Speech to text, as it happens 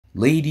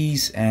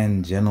Ladies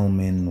and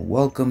gentlemen,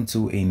 welcome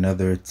to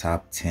another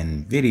top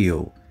 10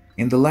 video.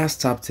 In the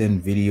last top 10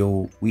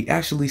 video, we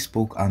actually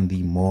spoke on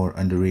the more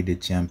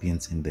underrated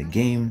champions in the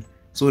game,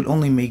 so it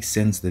only makes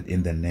sense that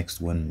in the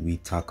next one we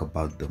talk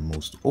about the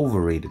most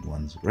overrated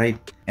ones,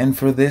 right? And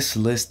for this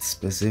list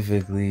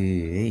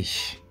specifically,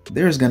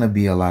 there's gonna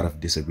be a lot of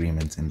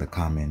disagreements in the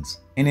comments.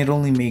 And it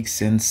only makes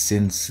sense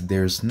since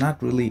there's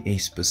not really a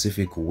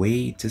specific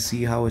way to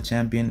see how a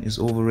champion is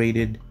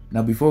overrated.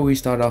 Now before we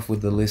start off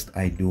with the list,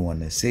 I do want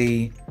to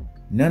say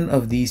none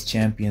of these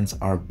champions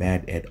are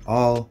bad at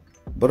all,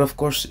 but of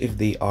course if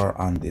they are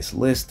on this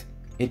list,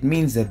 it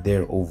means that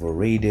they're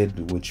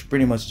overrated, which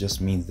pretty much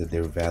just means that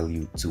they're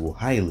valued too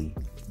highly.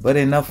 But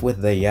enough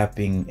with the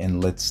yapping,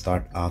 and let's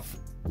start off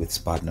with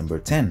spot number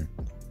 10.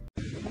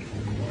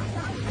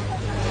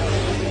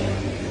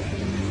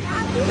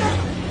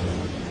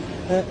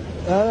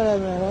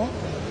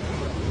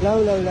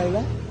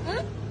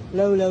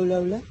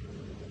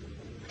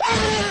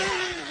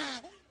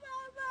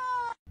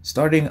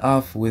 Starting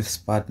off with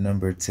spot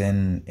number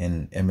 10,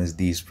 and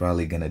MSD is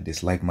probably gonna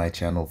dislike my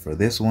channel for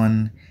this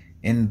one,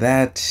 and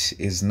that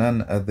is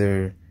none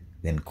other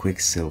than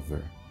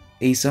Quicksilver,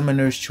 a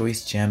Summoner's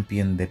Choice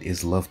champion that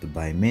is loved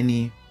by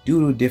many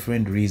due to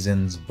different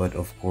reasons, but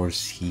of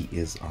course he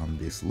is on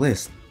this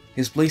list.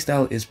 His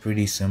playstyle is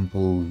pretty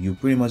simple. You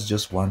pretty much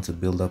just want to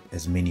build up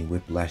as many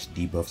whiplash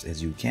debuffs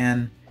as you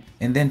can,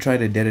 and then try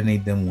to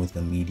detonate them with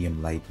a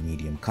medium light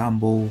medium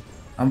combo.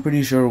 I'm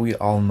pretty sure we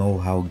all know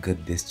how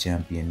good this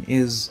champion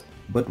is,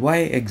 but why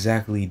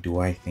exactly do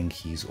I think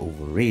he's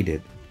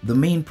overrated? The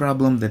main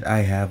problem that I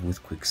have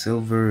with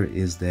Quicksilver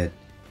is that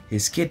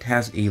his kit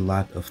has a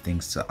lot of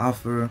things to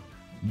offer,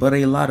 but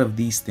a lot of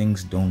these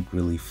things don't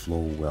really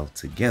flow well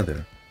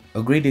together.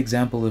 A great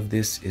example of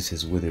this is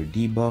his Wither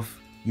debuff.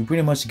 You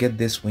pretty much get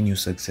this when you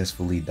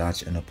successfully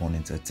dodge an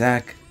opponent's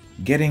attack.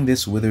 Getting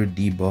this Wither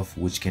debuff,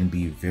 which can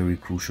be very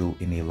crucial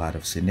in a lot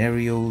of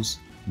scenarios,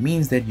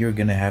 means that you're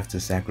gonna have to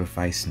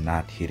sacrifice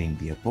not hitting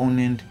the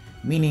opponent,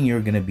 meaning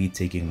you're gonna be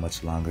taking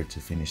much longer to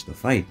finish the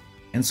fight.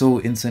 And so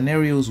in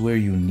scenarios where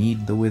you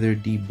need the Wither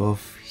debuff,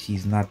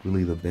 he's not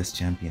really the best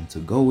champion to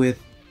go with.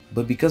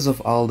 But because of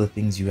all the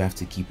things you have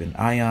to keep an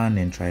eye on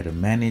and try to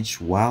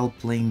manage while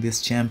playing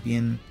this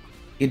champion,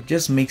 it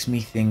just makes me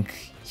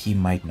think he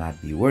might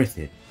not be worth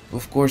it.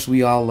 Of course,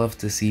 we all love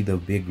to see the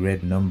big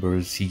red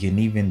numbers. He can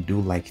even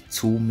do like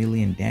 2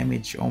 million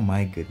damage. Oh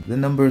my god. The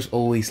numbers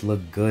always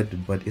look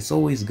good, but it's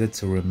always good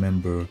to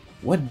remember,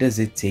 what does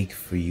it take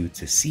for you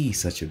to see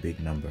such a big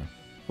number?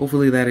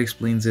 Hopefully that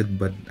explains it,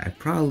 but I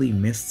probably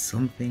missed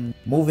something.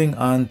 Moving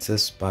on to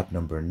spot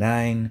number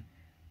 9,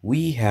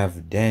 we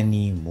have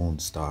Dani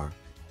Moonstar.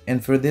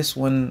 And for this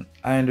one,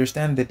 I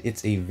understand that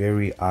it's a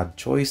very odd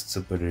choice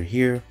to put her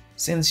here,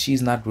 since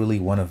she's not really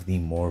one of the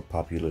more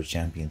popular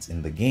champions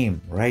in the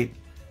game, right?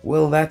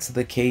 Well, that's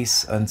the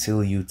case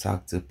until you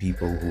talk to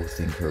people who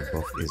think her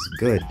buff is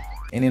good.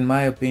 And in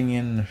my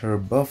opinion, her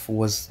buff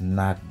was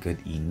not good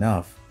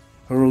enough.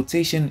 Her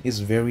rotation is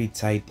very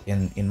tight,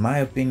 and in my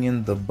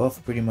opinion, the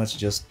buff pretty much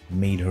just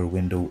made her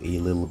window a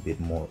little bit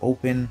more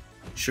open.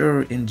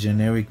 Sure, in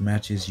generic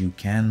matches you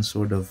can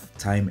sort of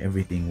time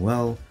everything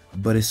well,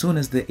 but as soon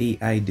as the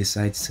AI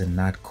decides to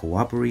not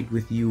cooperate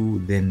with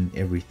you, then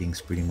everything's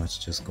pretty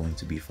much just going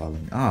to be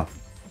falling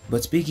off.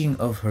 But speaking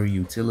of her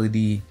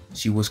utility,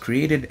 she was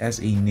created as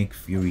a Nick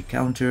Fury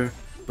counter,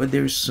 but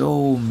there's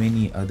so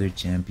many other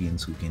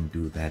champions who can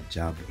do that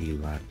job a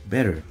lot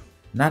better.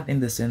 Not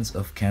in the sense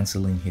of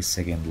cancelling his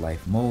second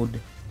life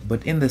mode,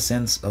 but in the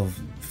sense of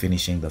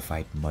finishing the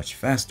fight much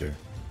faster.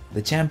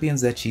 The champions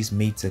that she's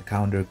made to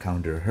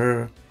counter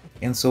her,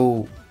 and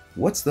so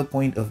what's the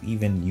point of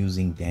even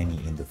using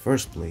Dani in the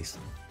first place?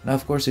 Now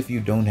of course, if you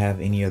don't have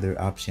any other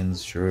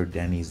options, sure,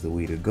 Dani's the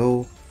way to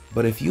go.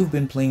 But if you've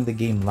been playing the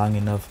game long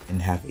enough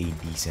and have a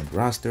decent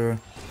roster,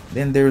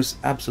 then there's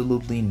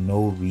absolutely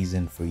no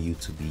reason for you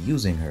to be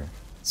using her.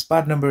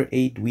 Spot number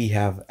 8, we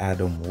have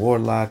Adam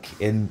Warlock,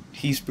 and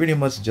he's pretty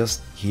much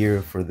just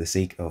here for the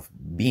sake of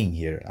being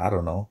here. I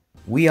don't know.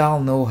 We all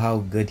know how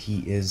good he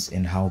is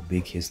and how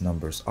big his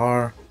numbers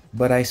are,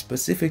 but I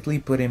specifically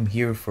put him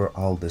here for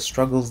all the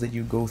struggles that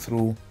you go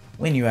through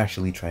when you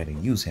actually try to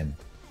use him.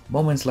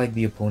 Moments like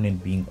the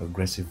opponent being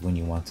aggressive when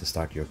you want to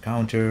start your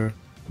counter,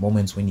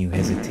 moments when you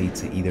hesitate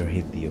to either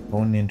hit the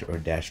opponent or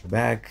dash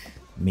back,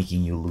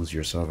 making you lose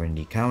your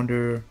sovereignty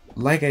counter.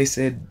 Like I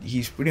said,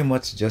 he's pretty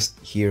much just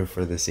here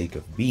for the sake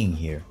of being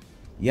here.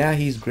 Yeah,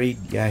 he's great,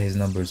 yeah, his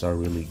numbers are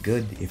really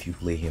good if you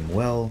play him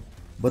well,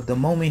 but the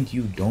moment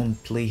you don't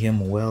play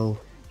him well,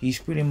 he's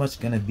pretty much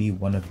gonna be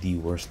one of the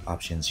worst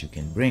options you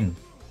can bring.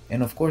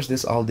 And of course,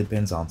 this all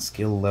depends on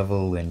skill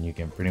level, and you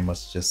can pretty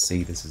much just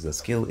say this is a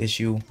skill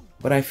issue,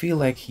 but I feel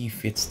like he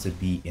fits to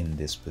be in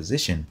this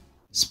position.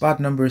 Spot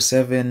number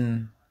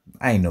 7,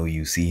 I know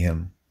you see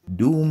him.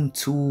 Doom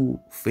 2,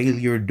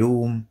 Failure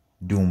Doom,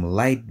 Doom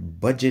Light,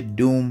 Budget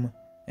Doom,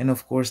 and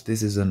of course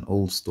this is an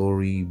old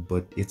story,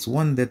 but it's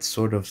one that's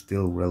sort of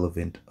still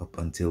relevant up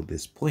until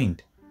this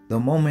point. The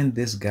moment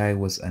this guy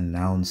was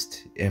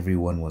announced,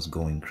 everyone was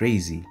going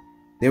crazy.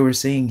 They were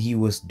saying he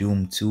was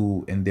Doom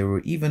 2, and there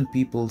were even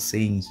people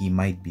saying he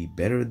might be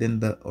better than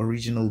the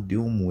original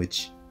Doom,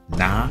 which,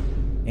 nah.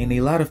 And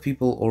a lot of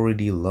people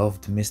already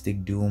loved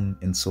Mystic Doom,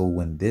 and so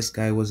when this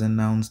guy was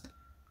announced,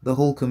 the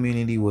whole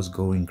community was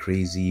going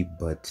crazy,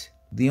 but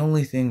the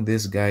only thing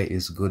this guy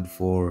is good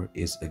for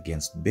is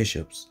against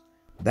bishops.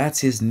 That's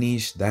his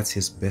niche, that's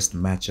his best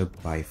matchup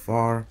by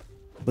far,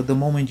 but the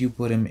moment you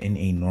put him in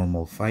a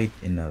normal fight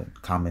in a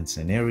common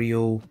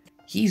scenario,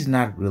 he's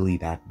not really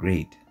that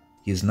great.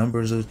 His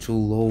numbers are too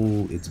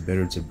low, it's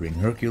better to bring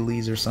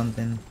Hercules or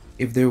something.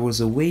 If there was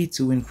a way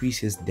to increase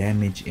his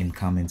damage in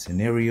common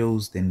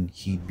scenarios, then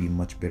he'd be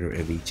much better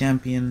as a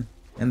champion.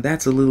 And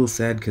that's a little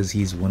sad because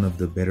he's one of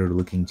the better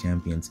looking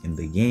champions in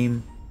the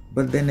game.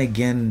 But then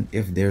again,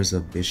 if there's a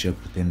bishop,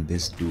 then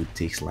this dude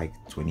takes like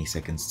 20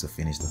 seconds to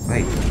finish the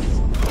fight.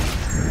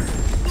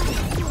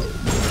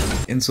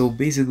 And so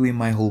basically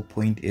my whole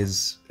point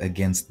is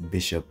against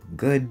bishop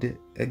good,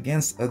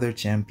 against other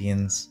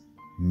champions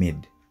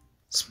mid.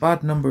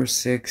 Spot number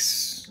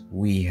 6,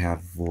 we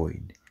have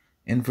Void.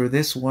 And for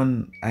this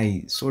one,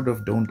 I sort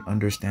of don't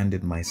understand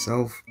it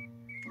myself,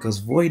 because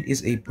Void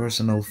is a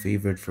personal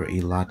favorite for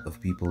a lot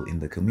of people in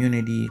the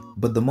community,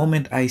 but the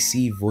moment I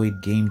see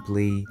Void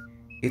gameplay,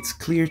 it's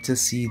clear to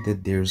see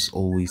that there's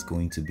always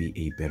going to be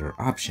a better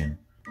option.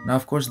 Now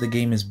of course the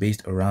game is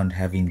based around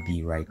having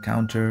the right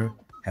counter,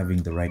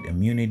 having the right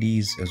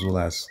immunities, as well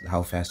as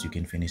how fast you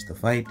can finish the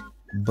fight,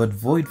 but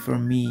Void for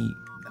me,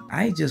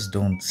 I just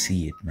don't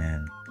see it,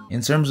 man. In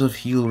terms of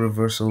heal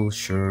reversal,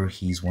 sure,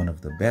 he's one of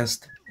the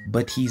best,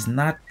 but he's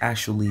not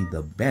actually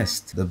the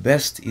best. The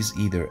best is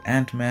either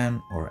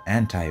Ant-Man or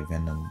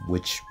Anti-Venom,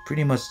 which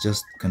pretty much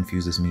just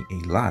confuses me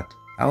a lot.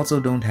 I also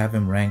don't have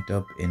him ranked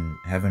up and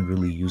haven't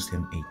really used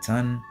him a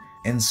ton,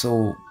 and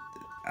so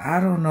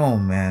I don't know,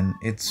 man,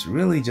 it's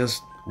really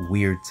just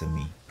weird to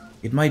me.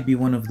 It might be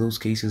one of those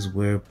cases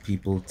where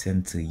people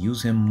tend to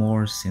use him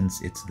more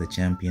since it's the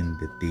champion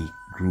that they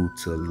grew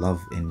to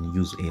love and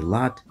use a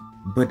lot.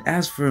 But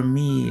as for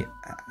me,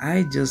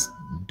 I just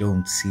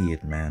don't see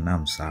it, man.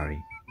 I'm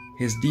sorry.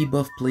 His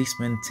debuff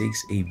placement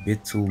takes a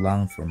bit too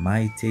long for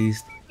my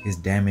taste. His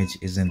damage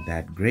isn't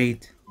that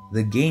great.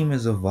 The game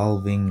is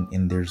evolving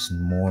and there's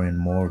more and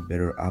more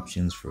better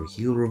options for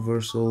heal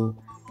reversal.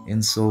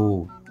 And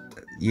so,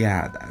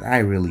 yeah, I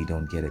really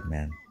don't get it,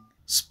 man.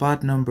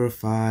 Spot number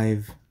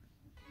 5,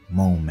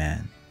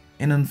 Man.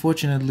 And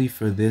unfortunately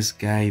for this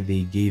guy,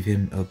 they gave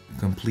him a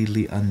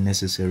completely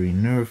unnecessary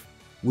nerf,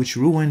 which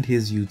ruined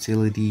his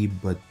utility,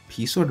 but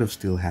he sort of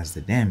still has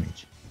the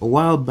damage. A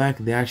while back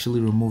they actually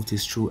removed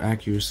his true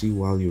accuracy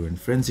while you're in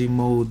frenzy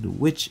mode,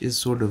 which is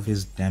sort of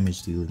his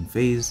damage dealing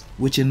phase,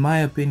 which in my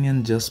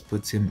opinion just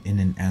puts him in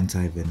an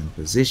anti-venom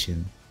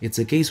position. It's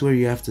a case where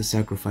you have to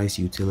sacrifice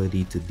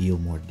utility to deal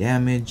more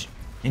damage,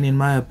 and in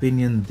my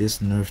opinion this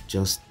nerf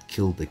just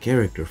killed the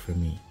character for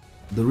me.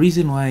 The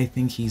reason why I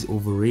think he's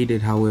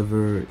overrated,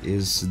 however,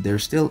 is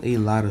there's still a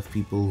lot of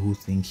people who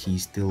think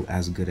he's still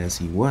as good as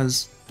he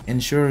was. And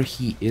sure,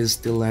 he is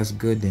still as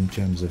good in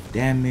terms of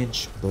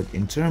damage, but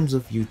in terms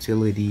of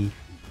utility,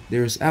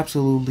 there's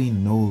absolutely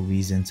no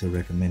reason to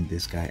recommend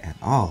this guy at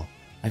all.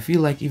 I feel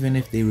like even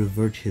if they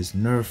revert his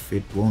nerf,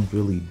 it won't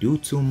really do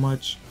too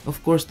much.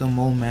 Of course, the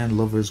Man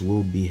lovers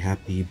will be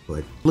happy,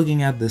 but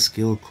looking at the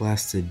skill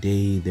class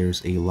today,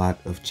 there's a lot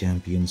of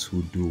champions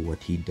who do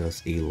what he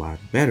does a lot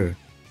better.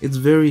 It's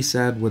very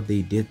sad what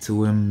they did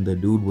to him. The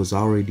dude was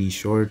already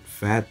short,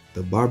 fat,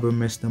 the barber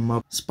messed him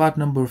up. Spot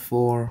number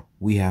 4,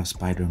 we have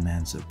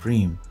Spider-Man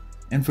Supreme.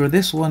 And for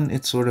this one,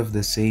 it's sort of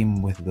the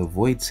same with the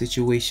Void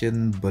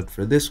situation, but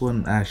for this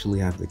one, I actually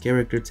have the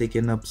character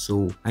taken up,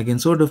 so I can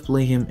sort of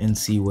play him and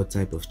see what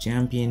type of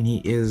champion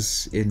he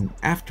is. And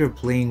after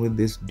playing with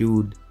this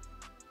dude,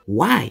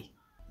 why?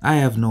 I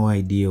have no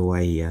idea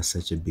why he has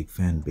such a big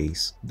fan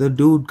base. The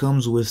dude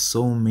comes with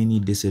so many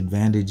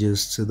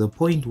disadvantages to the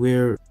point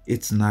where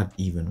it's not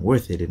even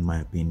worth it in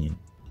my opinion.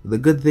 The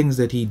good things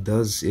that he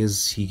does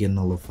is he can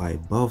nullify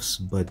buffs,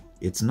 but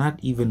it's not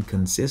even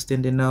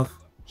consistent enough.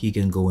 He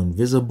can go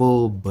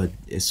invisible, but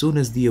as soon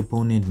as the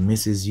opponent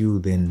misses you,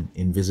 then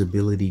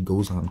invisibility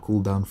goes on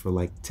cooldown for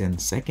like 10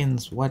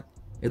 seconds. What?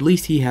 At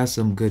least he has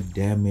some good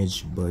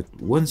damage, but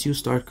once you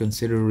start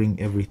considering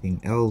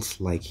everything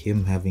else, like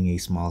him having a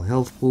small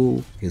health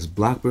pool, his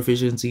block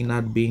proficiency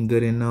not being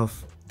good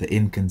enough, the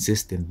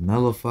inconsistent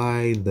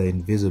nullify, the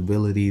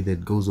invisibility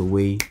that goes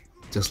away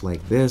just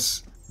like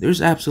this,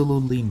 there's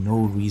absolutely no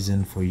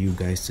reason for you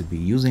guys to be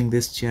using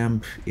this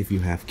champ if you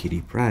have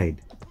Kitty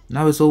Pride.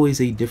 Now it's always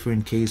a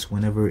different case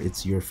whenever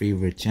it's your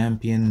favorite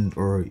champion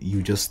or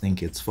you just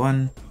think it's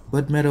fun,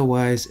 but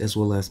meta-wise as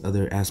well as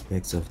other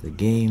aspects of the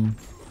game,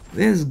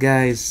 this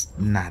guy's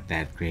not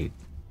that great.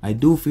 I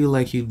do feel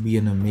like he'd be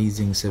an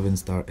amazing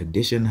 7-star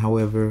addition,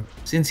 however,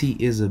 since he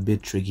is a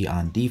bit tricky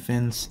on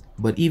defense,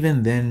 but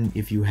even then,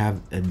 if you have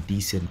a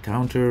decent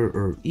counter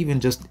or even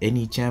just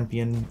any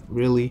champion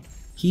really,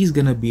 he's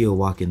gonna be a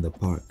walk in the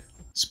park.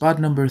 Spot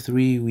number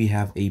 3, we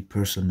have a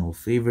personal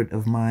favorite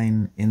of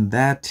mine, and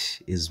that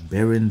is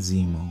Baron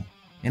Zemo.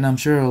 And I'm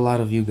sure a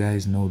lot of you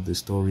guys know the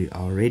story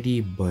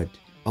already, but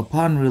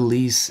Upon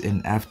release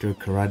and after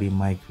Karate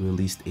Mike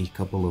released a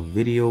couple of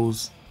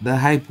videos, the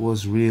hype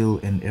was real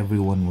and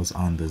everyone was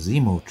on the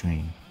Zemo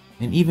train.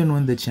 And even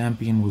when the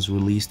champion was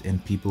released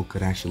and people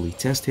could actually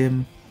test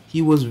him,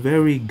 he was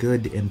very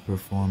good and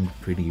performed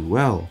pretty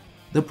well.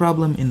 The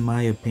problem in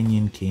my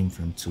opinion came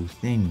from two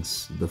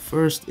things. The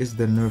first is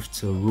the nerf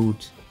to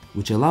root,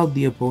 which allowed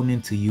the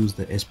opponent to use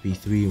the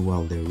SP3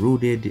 while they're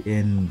rooted,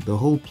 and the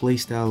whole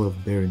playstyle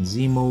of Baron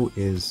Zemo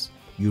is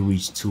you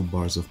reach 2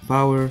 bars of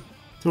power,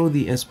 throw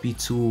the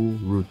SP2,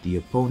 root the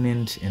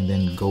opponent, and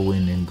then go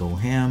in and go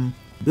ham,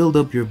 build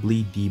up your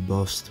bleed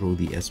debuffs, throw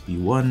the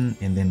SP1,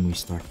 and then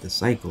restart the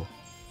cycle.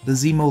 The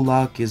Zemo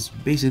lock is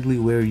basically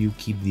where you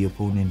keep the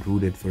opponent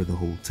rooted for the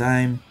whole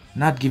time,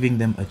 not giving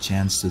them a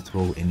chance to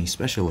throw any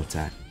special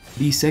attack.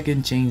 The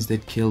second change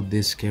that killed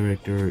this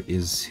character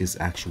is his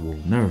actual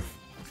nerf.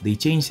 They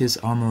changed his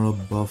armor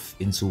up buff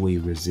into a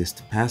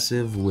resist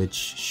passive, which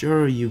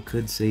sure you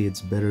could say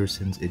it's better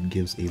since it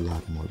gives a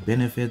lot more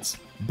benefits,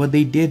 but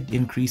they did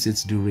increase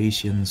its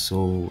duration,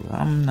 so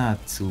I'm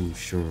not too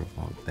sure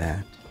about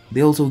that.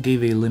 They also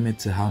gave a limit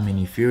to how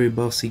many fury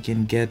buffs he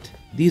can get.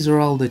 These are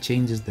all the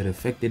changes that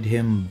affected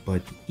him,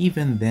 but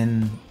even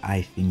then,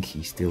 I think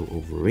he's still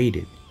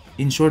overrated.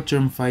 In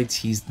short-term fights,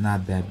 he's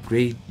not that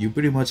great. You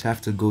pretty much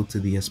have to go to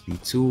the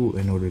SP2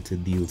 in order to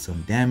deal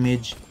some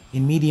damage.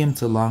 In medium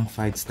to long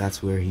fights,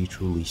 that's where he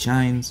truly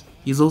shines.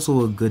 He's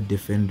also a good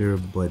defender,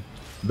 but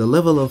the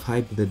level of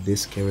hype that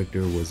this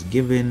character was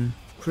given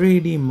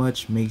pretty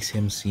much makes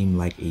him seem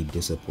like a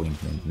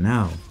disappointment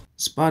now.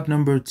 Spot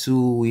number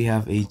 2, we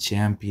have a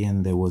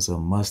champion that was a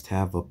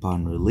must-have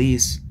upon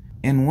release,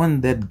 and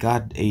one that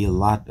got a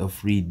lot of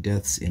free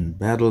deaths in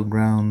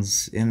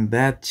battlegrounds, and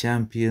that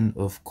champion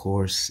of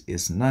course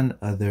is none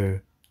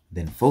other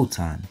than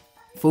Photon.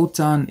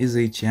 Photon is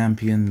a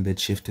champion that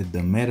shifted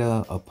the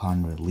meta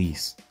upon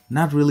release,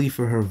 not really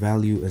for her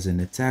value as an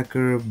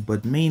attacker,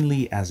 but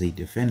mainly as a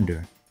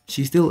defender.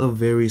 She's still a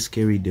very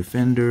scary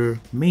defender,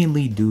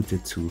 mainly due to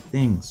two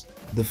things.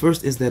 The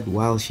first is that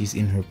while she's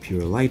in her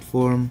pure light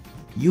form,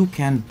 you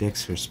can't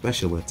dex her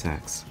special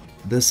attacks.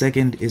 The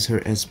second is her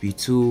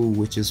SP2,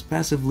 which is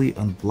passively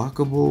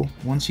unblockable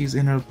once she's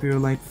in her pure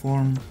light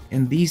form,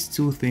 and these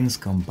two things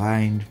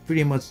combined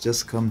pretty much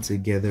just come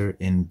together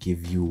and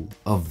give you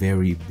a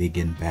very big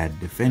and bad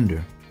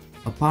defender.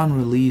 Upon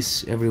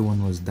release,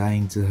 everyone was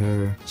dying to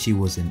her, she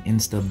was an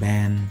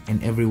insta-ban,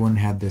 and everyone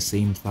had the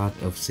same thought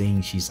of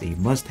saying she's a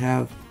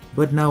must-have,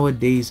 but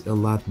nowadays a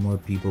lot more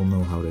people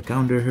know how to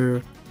counter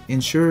her.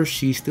 And sure,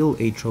 she's still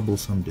a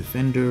troublesome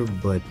defender,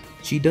 but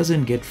she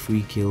doesn't get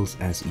free kills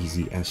as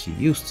easy as she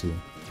used to.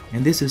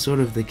 And this is sort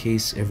of the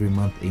case every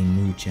month a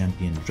new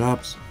champion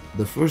drops.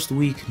 The first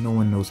week, no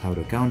one knows how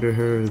to counter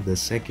her, the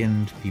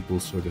second, people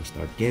sort of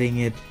start getting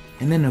it,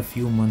 and then a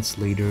few months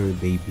later,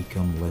 they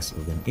become less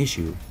of an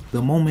issue.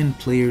 The moment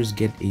players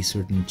get a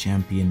certain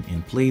champion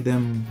and play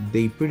them,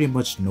 they pretty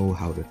much know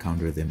how to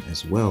counter them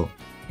as well.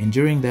 And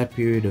during that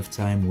period of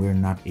time where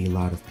not a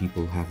lot of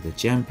people have the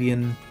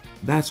champion,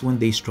 that's when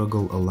they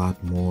struggle a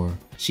lot more.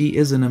 She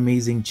is an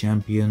amazing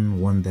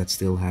champion, one that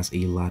still has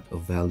a lot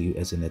of value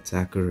as an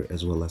attacker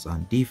as well as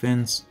on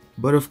defense,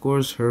 but of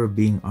course her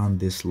being on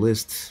this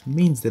list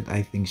means that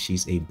I think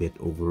she's a bit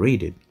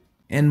overrated.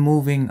 And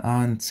moving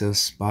on to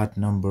spot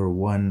number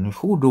 1,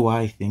 who do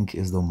I think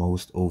is the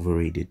most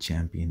overrated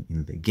champion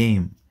in the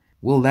game?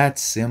 Well,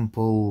 that's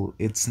simple,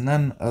 it's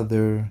none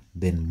other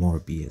than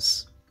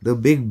Morbius. The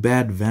big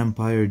bad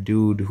vampire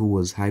dude who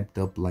was hyped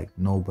up like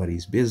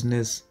nobody's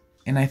business.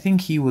 And I think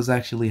he was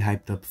actually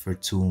hyped up for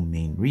two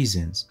main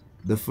reasons.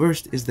 The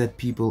first is that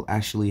people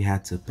actually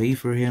had to pay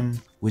for him,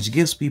 which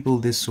gives people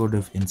this sort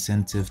of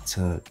incentive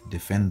to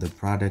defend the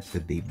product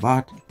that they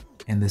bought.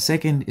 And the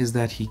second is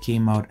that he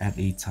came out at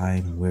a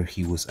time where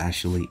he was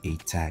actually a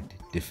tagged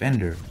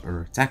defender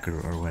or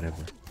attacker or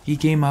whatever. He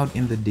came out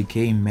in the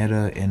Decay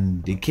meta,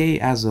 and Decay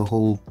as a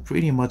whole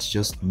pretty much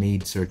just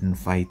made certain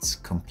fights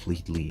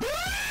completely.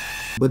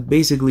 But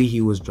basically he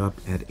was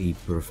dropped at a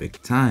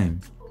perfect time.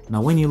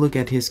 Now when you look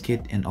at his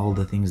kit and all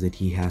the things that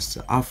he has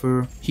to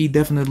offer, he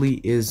definitely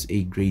is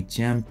a great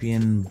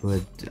champion,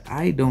 but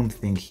I don't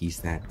think he's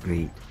that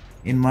great.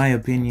 In my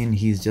opinion,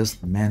 he's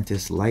just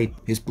Mantis Light.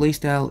 His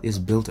playstyle is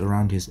built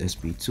around his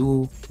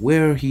SP2,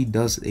 where he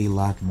does a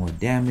lot more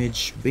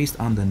damage based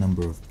on the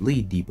number of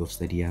bleed debuffs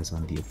that he has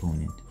on the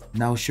opponent.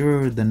 Now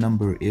sure, the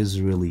number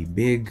is really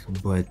big,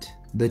 but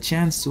the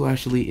chance to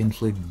actually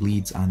inflict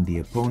bleeds on the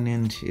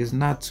opponent is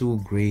not too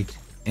great.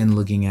 And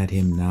looking at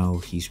him now,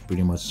 he's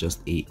pretty much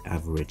just a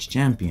average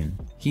champion.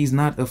 He's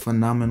not a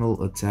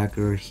phenomenal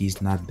attacker,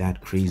 he's not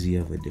that crazy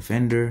of a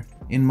defender.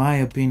 In my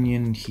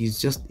opinion, he's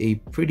just a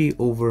pretty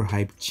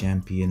overhyped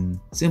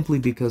champion simply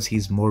because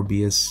he's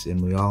Morbius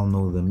and we all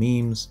know the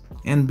memes,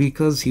 and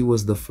because he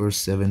was the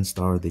first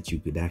 7-star that you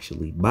could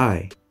actually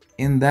buy.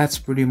 And that's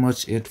pretty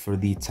much it for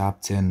the top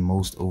 10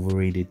 most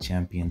overrated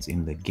champions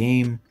in the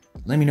game.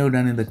 Let me know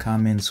down in the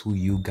comments who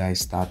you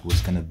guys thought was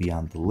gonna be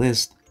on the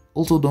list.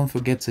 Also, don't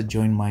forget to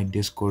join my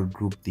Discord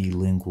group, the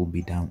link will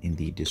be down in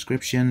the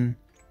description.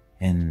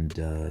 And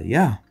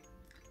yeah.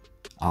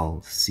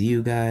 I'll see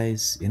you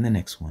guys in the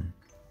next one.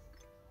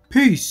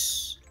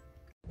 Peace!